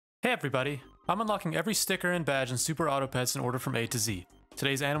Hey everybody! I'm unlocking every sticker and badge in Super Auto Pets in order from A to Z.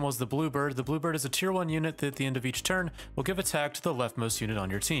 Today's animal is the Bluebird. The Bluebird is a tier 1 unit that at the end of each turn will give a tag to the leftmost unit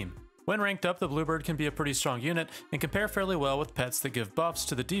on your team. When ranked up, the Bluebird can be a pretty strong unit and compare fairly well with pets that give buffs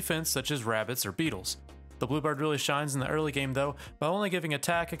to the defense such as rabbits or beetles. The Bluebird really shines in the early game though. By only giving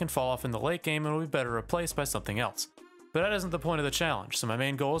attack, it can fall off in the late game and will be better replaced by something else. But that isn't the point of the challenge, so my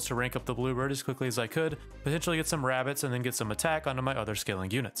main goal is to rank up the Bluebird as quickly as I could, potentially get some rabbits and then get some attack onto my other scaling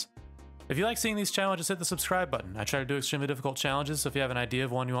units. If you like seeing these challenges, hit the subscribe button. I try to do extremely difficult challenges, so if you have an idea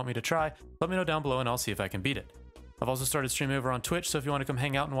of one you want me to try, let me know down below and I'll see if I can beat it. I've also started streaming over on Twitch, so if you want to come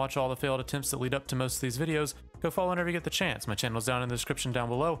hang out and watch all the failed attempts that lead up to most of these videos, go follow whenever you get the chance. My channel's down in the description down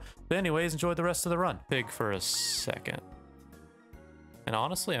below. But anyways, enjoy the rest of the run. Pig for a second. And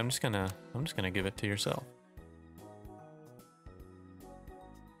honestly, I'm just gonna give it to yourself.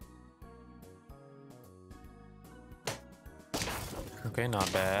 Okay,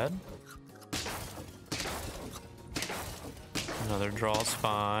 not bad. Another draw's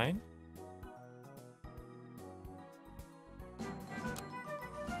fine.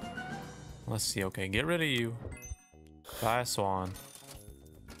 Let's see, okay, get rid of you. Buy a swan.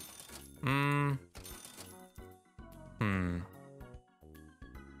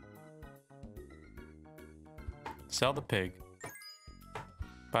 Sell the pig.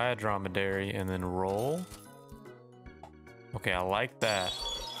 Buy a dromedary and then roll. Okay, I like that.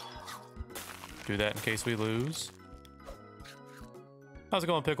 Do that in case we lose. How's it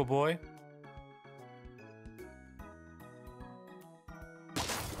going, Pickle Boy?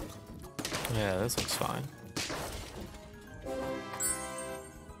 Yeah, this looks fine.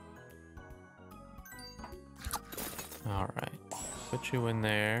 Alright. Put you in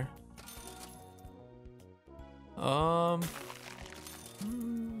there.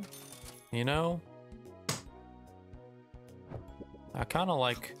 You know, I kind of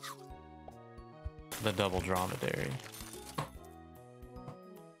like the double dromedary.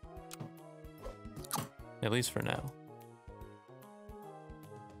 At least for now.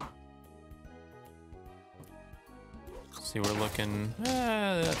 See, we're looking.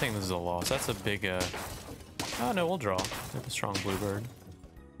 I think this is a loss. That's a big. Oh no, we'll draw with a strong Bluebird.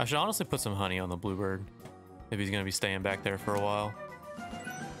 I should honestly put some honey on the Bluebird if he's gonna be staying back there for a while.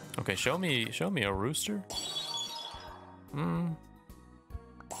 Okay, show me a rooster.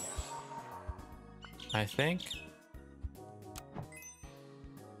 I think.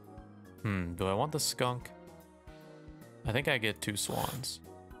 Do I want the skunk? I think I get 2 swans.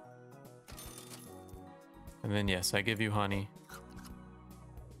 And then yes, I give you honey.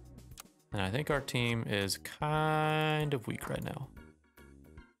 And I think our team is kind of weak right now.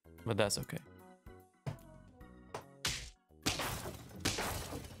 But that's okay.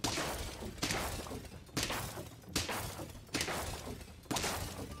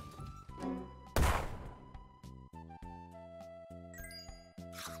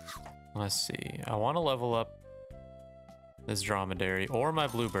 Let's see. I want to level up this dromedary or my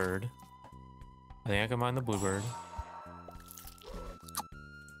Bluebird. I think I can mine the Bluebird.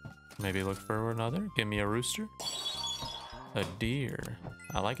 Maybe look for another. Give me a rooster. A deer.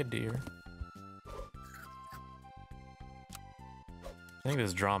 I like a deer. I think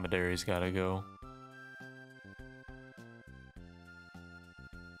this dromedary's gotta go.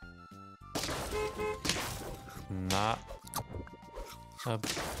 Not a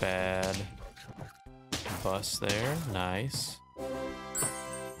bad bus there. Nice.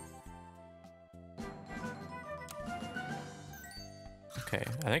 Okay,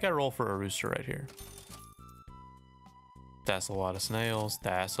 I think I roll for a rooster right here. That's a lot of snails.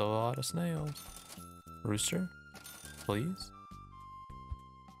 That's a lot of snails. Rooster, please.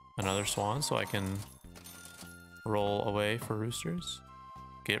 Another swan so I can roll away for roosters.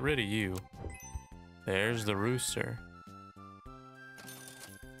 Get rid of you. There's the rooster.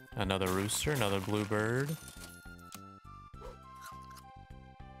 Another rooster, another Bluebird.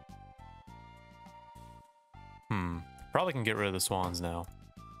 Probably can get rid of the swans now.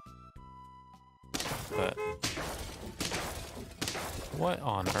 But what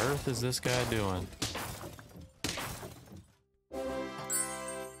on earth is this guy doing?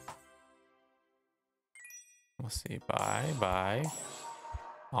 Let's see, bye.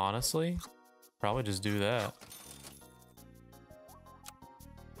 Honestly, probably just do that.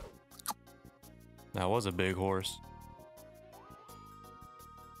 That was a big horse.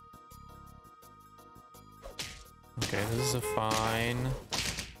 Okay, this is a fine.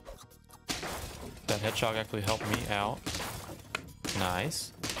 That hedgehog actually helped me out.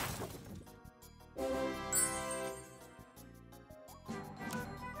 Nice.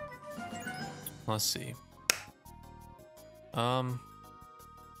 Let's see.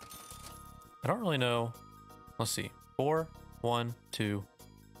 I don't really know. Let's see. 4, 1, 2,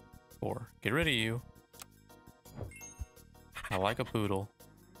 4. Get rid of you. I like a poodle.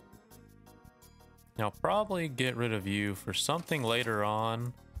 Now, I'll probably get rid of you for something later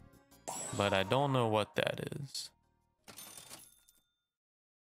on, but I don't know what that is.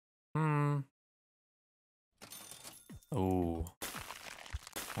 Oh,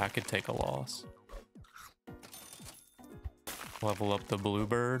 I could take a loss. Level up the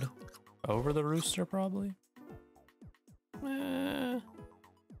Bluebird over the Rooster, probably. I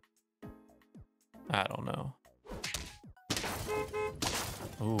don't know.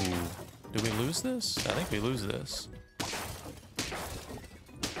 Ooh, do we lose this? I think we lose this.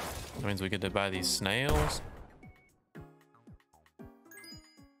 That means we get to buy these snails.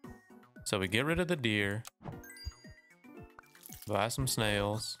 So we get rid of the deer. Buy some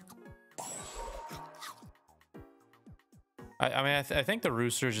snails. I mean, I think the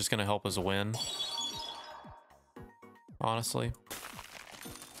Rooster is just going to help us win. Honestly.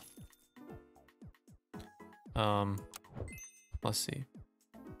 Let's see.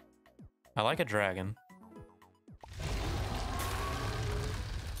 I like a dragon.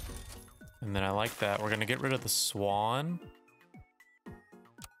 And then I like that. We're going to get rid of the swan.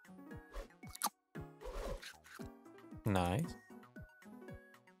 Nice.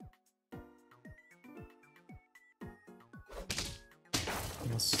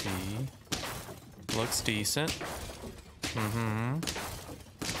 Let's see. Looks decent.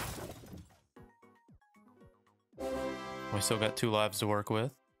 We still got 2 lives to work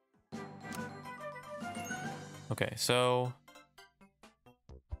with. Okay, so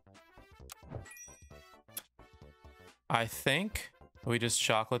I think we just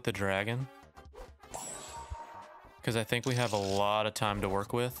chocolate the dragon, because I think we have a lot of time to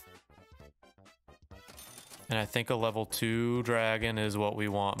work with. And I think a level 2 dragon is what we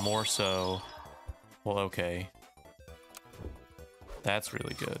want more so. Well, okay. That's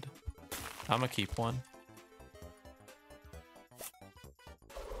really good. I'm gonna keep one.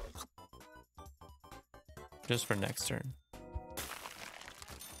 Just for next turn.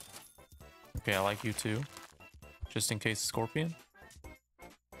 Okay, I like you too. Just in case scorpion.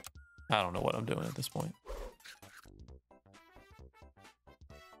 I don't know what I'm doing at this point.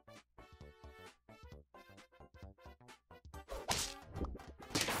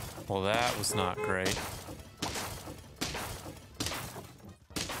 Well, that was not great.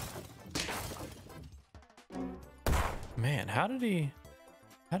 Man, how did he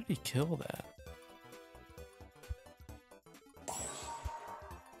kill that?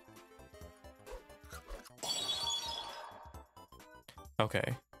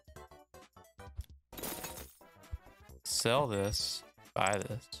 Okay. Sell this, buy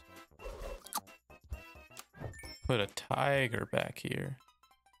this. Put a tiger back here.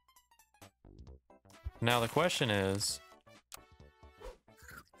 Now the question is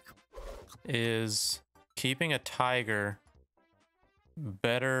keeping a tiger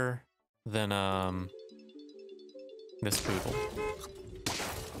better than this poodle?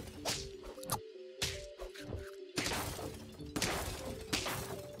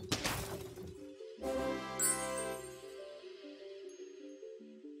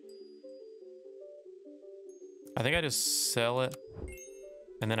 I think I just sell it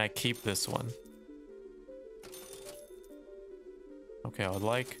and then I keep this one. Okay, I would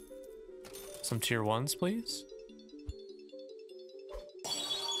like some tier 1s, please.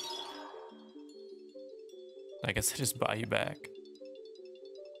 I guess I just buy you back.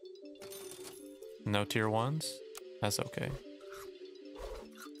 No tier 1s? That's okay.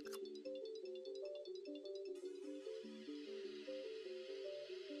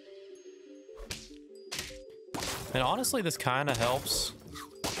 And honestly, this kind of helps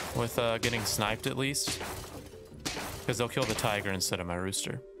with getting sniped at least. Because they'll kill the tiger instead of my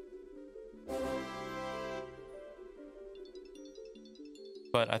rooster.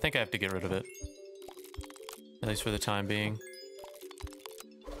 But I think I have to get rid of it. At least for the time being.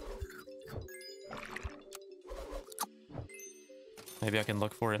 Maybe I can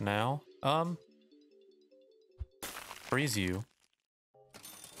look for it now. Freeze you.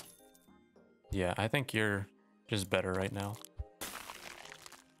 Yeah, I think you're just better right now.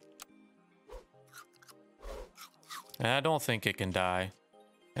 And I don't think it can die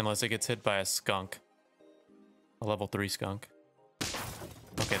unless it gets hit by a skunk. A level 3 skunk.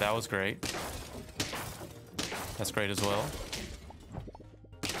 Okay, that was great. That's great as well.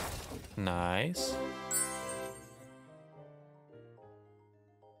 Nice.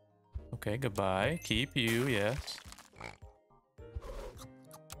 Okay, goodbye. Keep you, yes.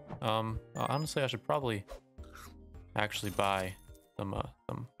 Honestly, I should probably actually buy some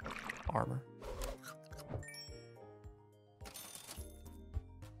armor.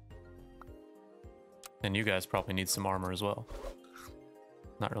 And you guys probably need some armor as well.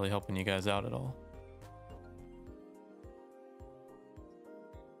 Not really helping you guys out at all.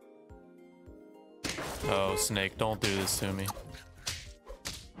 Oh, Snake, don't do this to me.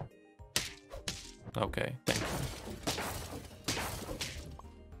 Okay, thank you.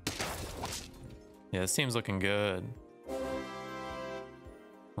 Yeah, this team's looking good.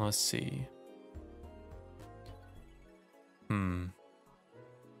 Let's see.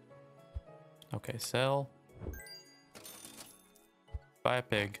 Okay, sell. Buy a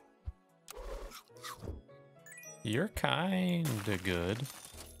pig. You're kinda good.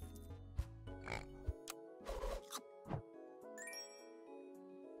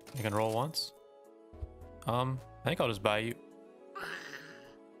 You can roll once. I think I'll just buy you.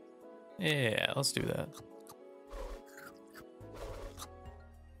 Yeah, let's do that.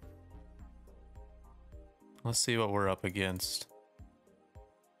 Let's see what we're up against.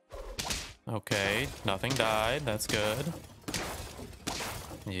 Okay, nothing died. That's good.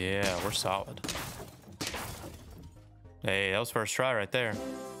 Yeah, we're solid. Hey, that was first try right there.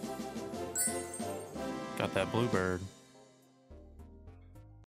 Got that Bluebird.